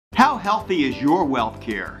healthy is your wealth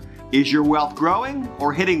care? Is your wealth growing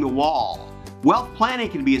or hitting the wall? Wealth planning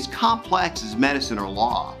can be as complex as medicine or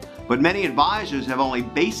law, but many advisors have only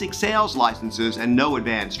basic sales licenses and no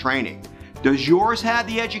advanced training. Does yours have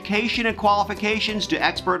the education and qualifications to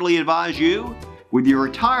expertly advise you? With your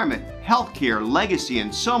retirement, healthcare, legacy,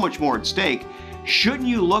 and so much more at stake, shouldn't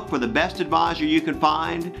you look for the best advisor you can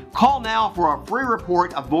find? Call now for our free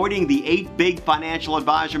report, Avoiding the 8 Big Financial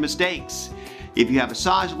Advisor Mistakes. If you have a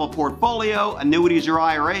sizable portfolio, annuities, or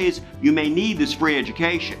IRAs, you may need this free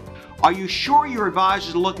education. Are you sure your advisor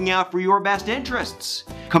is looking out for your best interests?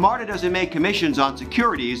 Camarda doesn't make commissions on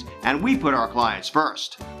securities, and we put our clients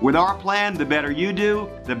first. With our plan, the better you do,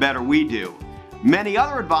 the better we do. Many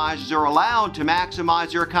other advisors are allowed to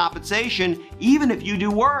maximize their compensation even if you do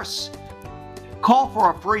worse. Call for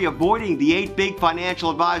a free Avoiding the 8 Big Financial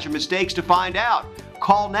Advisor Mistakes to find out.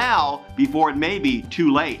 Call now before it may be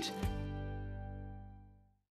too late.